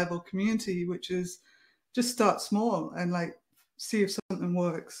minimal viable community, which is just start small and like see if something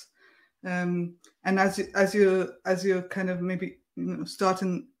works. And as you're kind of maybe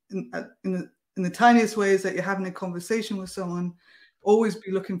starting in the tiniest ways that you're having a conversation with someone, always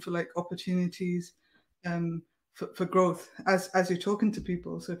be looking for like opportunities for growth as you're talking to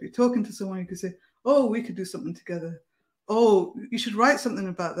people. So if you're talking to someone, you could say, "Oh, we could do something together. Oh, you should write something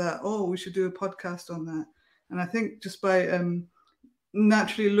about that. Oh, we should do a podcast on that." And I think just by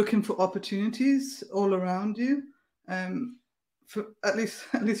naturally looking for opportunities all around you, for at least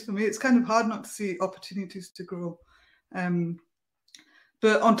for me, it's kind of hard not to see opportunities to grow.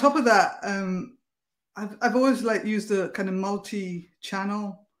 But on top of that, I've always like used the kind of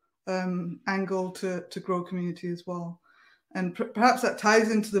multi-channel angle to grow community as well, and perhaps that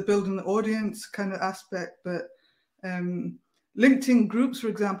ties into the building the audience kind of aspect. But LinkedIn groups, for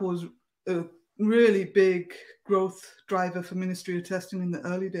example, was a really big growth driver for Ministry of Testing in the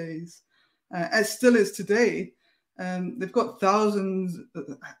early days, as still is today. They've got thousands,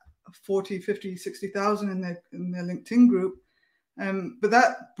 40, 50, 60,000 in their LinkedIn group. But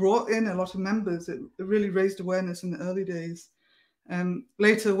that brought in a lot of members. It really raised awareness in the early days.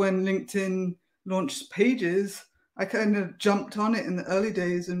 Later, when LinkedIn launched Pages, I kind of jumped on it in the early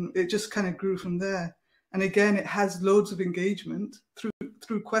days, and it just kind of grew from there. And again, it has loads of engagement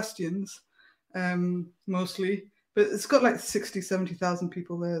through questions, mostly, but it's got like 60, 70,000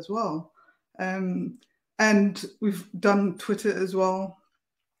 people there as well. And we've done Twitter as well.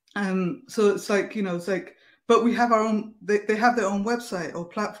 So it's like, but we have our own, they have their own website or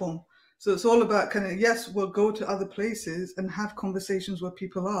platform. So it's all about kind of, yes, we'll go to other places and have conversations where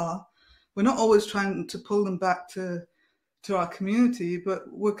people are. We're not always trying to pull them back to our community, but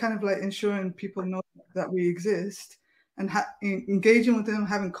we're kind of like ensuring people know that we exist and engaging with them,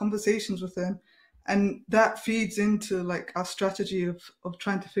 having conversations with them. And that feeds into like our strategy of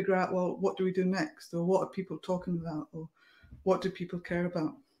trying to figure out, well, what do we do next? Or what are people talking about? Or what do people care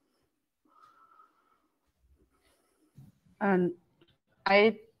about?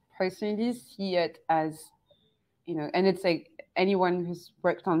 I personally see it as, and it's like anyone who's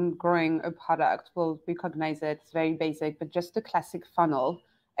worked on growing a product will recognize it. It's very basic, but just a classic funnel,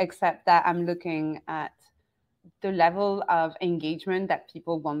 except that I'm looking at the level of engagement that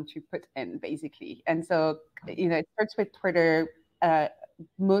people want to put in, basically. And so, it starts with Twitter.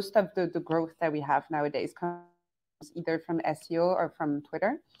 Most of the growth that we have nowadays comes either from SEO or from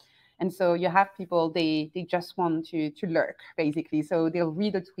Twitter. And so you have people, they just want to lurk, basically. So they'll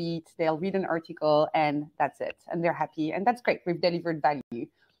read a tweet, they'll read an article, and that's it. And they're happy. And that's great. We've delivered value.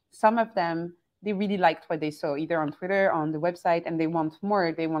 Some of them, they really liked what they saw, either on Twitter or on the website, and they want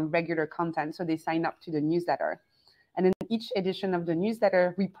more. They want regular content. So they sign up to the newsletter. And in each edition of the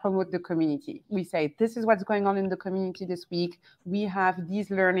newsletter, we promote the community. We say, this is what's going on in the community this week. We have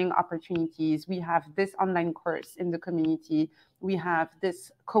these learning opportunities. We have this online course in the community. We have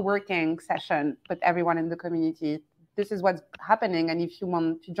this co-working session with everyone in the community. This is what's happening. And if you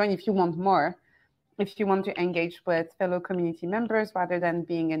want to join, if you want more, if you want to engage with fellow community members, rather than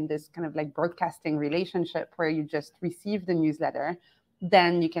being in this kind of like broadcasting relationship where you just receive the newsletter,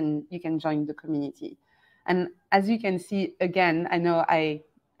 then you can join the community. And as you can see, again, I know I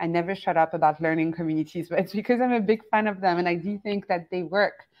never shut up about learning communities, but it's because I'm a big fan of them and I do think that they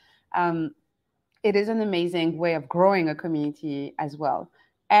work. It is an amazing way of growing a community as well.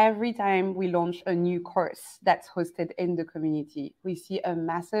 Every time we launch a new course that's hosted in the community, we see a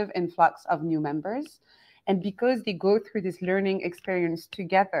massive influx of new members. And because they go through this learning experience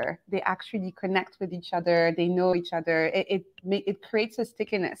together, they actually connect with each other, they know each other. It creates a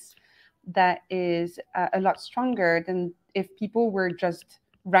stickiness that is a lot stronger than if people were just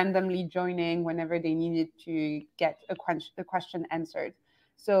randomly joining whenever they needed to get a question answered.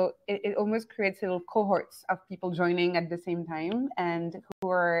 So it almost creates little cohorts of people joining at the same time and who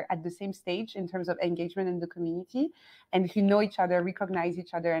are at the same stage in terms of engagement in the community and who know each other, recognize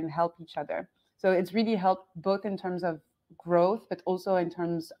each other, and help each other. So it's really helped both in terms of growth, but also in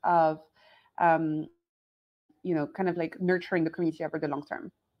terms of, kind of like nurturing the community over the long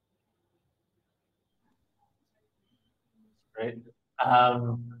term. Great. I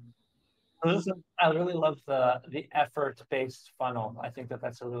really love the effort-based funnel. I think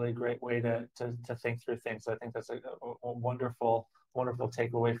that's a really great way to think through things. I think that's a wonderful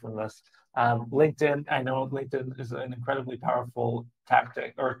takeaway from this. LinkedIn, I know LinkedIn is an incredibly powerful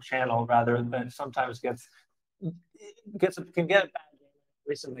tactic or channel rather that sometimes can get a bad name, at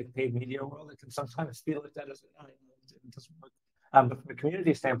least in like paid media world. It can sometimes be looked at as it doesn't work. But from a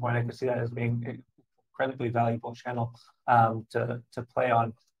community standpoint, I can see that as being an incredibly valuable channel to play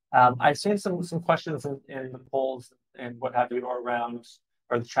on. I've seen some questions in the polls and what have you around,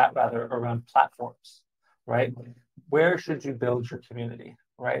 or the chat rather, around platforms, right? Where should you build your community,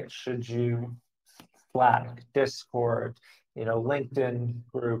 right? Should you Slack, Discord, LinkedIn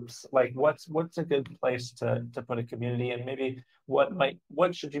groups? Like what's a good place to put a community, and maybe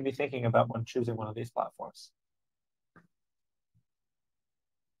what should you be thinking about when choosing one of these platforms?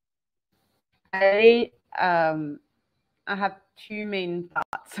 I have two main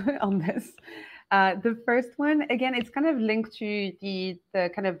thoughts on this. The first one, again, it's kind of linked to the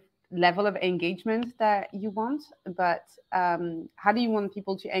kind of level of engagement that you want, but how do you want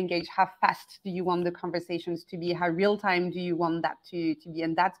people to engage? How fast do you want the conversations to be? How real time do you want that to be?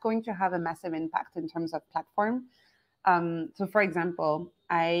 And that's going to have a massive impact in terms of platform. So for example,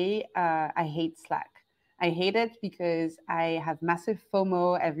 I hate Slack. I hate it because I have massive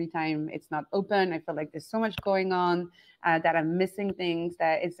FOMO every time it's not open. I feel like there's so much going on that I'm missing things,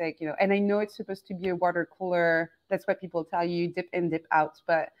 that it's like, and I know it's supposed to be a water cooler. That's what people tell you, dip in, dip out.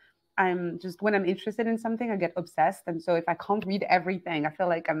 But when I'm interested in something, I get obsessed. And so if I can't read everything, I feel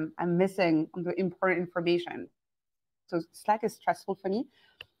like I'm missing the important information. So Slack is stressful for me.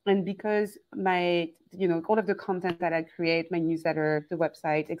 And because my, all of the content that I create, my newsletter, the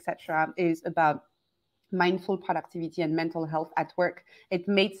website, etc., is about mindful productivity and mental health at work, it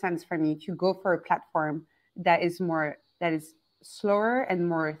made sense for me to go for a platform that is slower and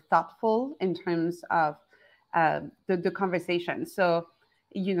more thoughtful in terms of the conversation. So,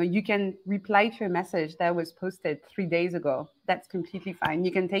 you can reply to a message that was posted 3 days ago. That's completely fine.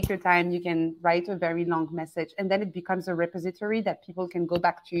 You can take your time. You can write a very long message, and then it becomes a repository that people can go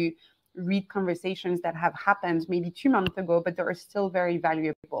back to, read conversations that have happened maybe 2 months ago, but they are still very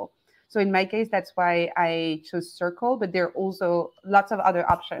valuable. So in my case, that's why I chose Circle, but there are also lots of other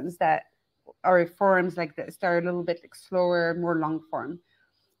options that are forums like this. They're a little bit like slower, more long form.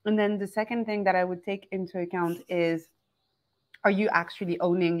 And then the second thing that I would take into account is, are you actually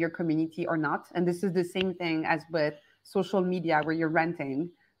owning your community or not? And this is the same thing as with social media, where you're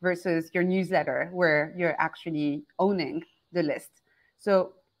renting, versus your newsletter, where you're actually owning the list.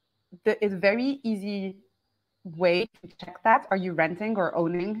 So it's very easy way to check that, are you renting or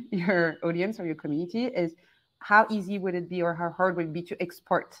owning your audience or your community, is how easy would it be or how hard would it be to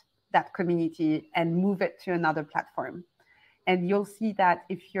export that community and move it to another platform. And you'll see that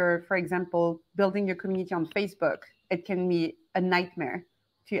if you're, for example, building your community on Facebook, it can be a nightmare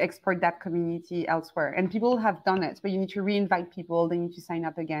to export that community elsewhere. And people have done it, but you need to re-invite people, they need to sign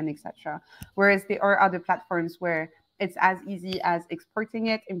up again, etc. Whereas there are other platforms where it's as easy as exporting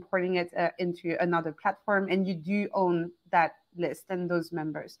it, importing it into another platform, and you do own that list and those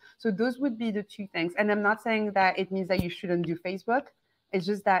members. So those would be the two things. And I'm not saying that it means that you shouldn't do Facebook. It's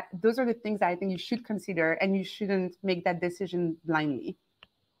just that those are the things that I think you should consider, and you shouldn't make that decision blindly.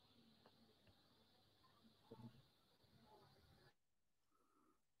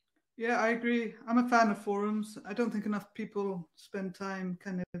 Yeah, I agree. I'm a fan of forums. I don't think enough people spend time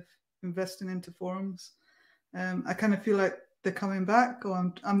kind of investing into forums. I kind of feel like they're coming back,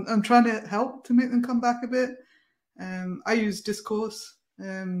 or I'm trying to help to make them come back a bit. I use Discourse.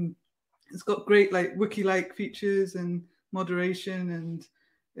 It's got great like wiki-like features and moderation, and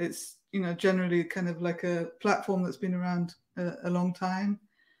it's generally kind of like a platform that's been around a long time.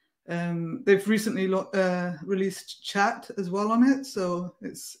 They've recently released chat as well on it, so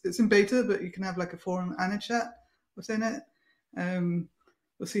it's in beta, but you can have like a forum and a chat within it.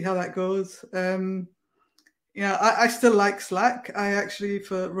 We'll see how that goes. Yeah, I still like Slack. I actually,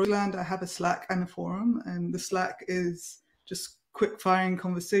 for Rosieland, I have a Slack and a forum, and the Slack is just quick firing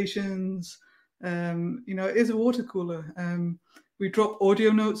conversations. It is a water cooler. We drop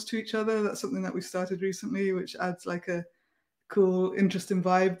audio notes to each other. That's something that we started recently, which adds like a cool, interesting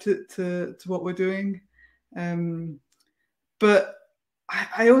vibe to what we're doing. But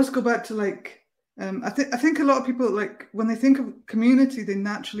I always go back to like, I think a lot of people, like, when they think of community, they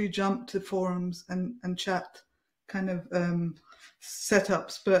naturally jump to forums and chat kind of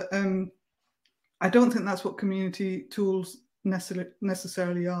setups. But I don't think that's what community tools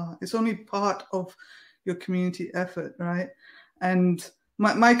necessarily are. It's only part of your community effort, right? And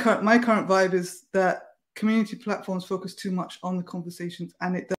my current vibe is that community platforms focus too much on the conversations,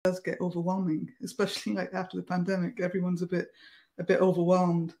 and it does get overwhelming, especially like after the pandemic. Everyone's a bit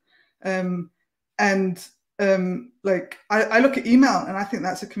overwhelmed. Like I look at email and I think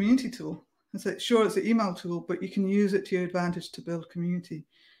that's a community tool. It's like, sure, it's an email tool, but you can use it to your advantage to build community.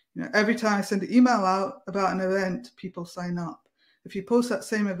 Every time I send an email out about an event, people sign up. If you post that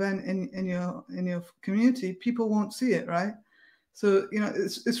same event in your community, people won't see it, right? So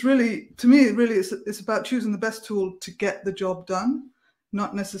it's really, to me, really it's about choosing the best tool to get the job done,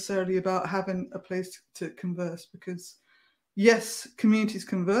 not necessarily about having a place to converse. Because yes, communities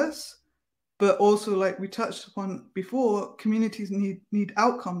converse, but also, like we touched upon before, communities need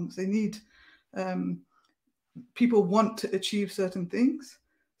outcomes. They need people want to achieve certain things.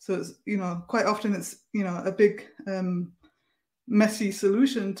 So it's, quite often it's a big messy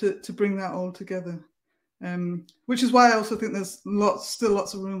solution to bring that all together. Which is why I also think there's still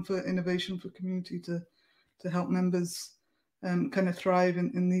lots of room for innovation for community to help members kind of thrive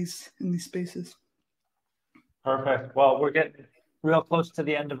in these spaces. Perfect. Well, we're getting real close to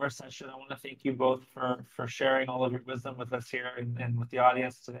the end of our session. I want to thank you both for sharing all of your wisdom with us here and with the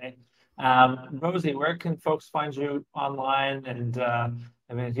audience today. Rosie, where can folks find you online? And I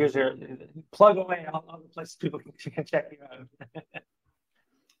mean, here's your plug away all the places people can check you out.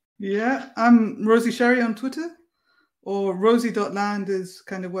 Yeah, I'm Rosie Sherry on Twitter, or rosie.land is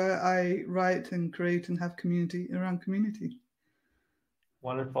kind of where I write and create and have community around community.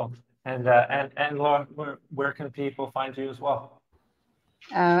 Wonderful. And Anne-Laure, where can people find you as well?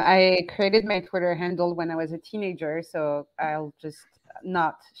 I created my Twitter handle when I was a teenager, so I'll just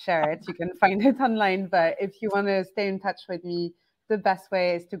not share it. You can find it online, but if you want to stay in touch with me, the best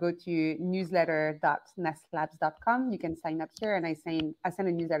way is to go to newsletter.nesslabs.com. You can sign up here, and I send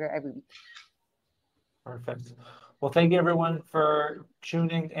a newsletter every week. Perfect. Well, thank you everyone for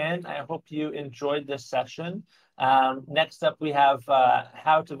tuning in. I hope you enjoyed this session. Next up, we have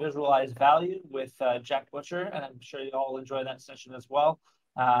how to visualize value with Jack Butcher, and I'm sure you all enjoy that session as well.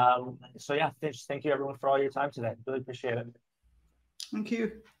 So yeah, thank you everyone for all your time today. Really appreciate it. Thank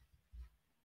you.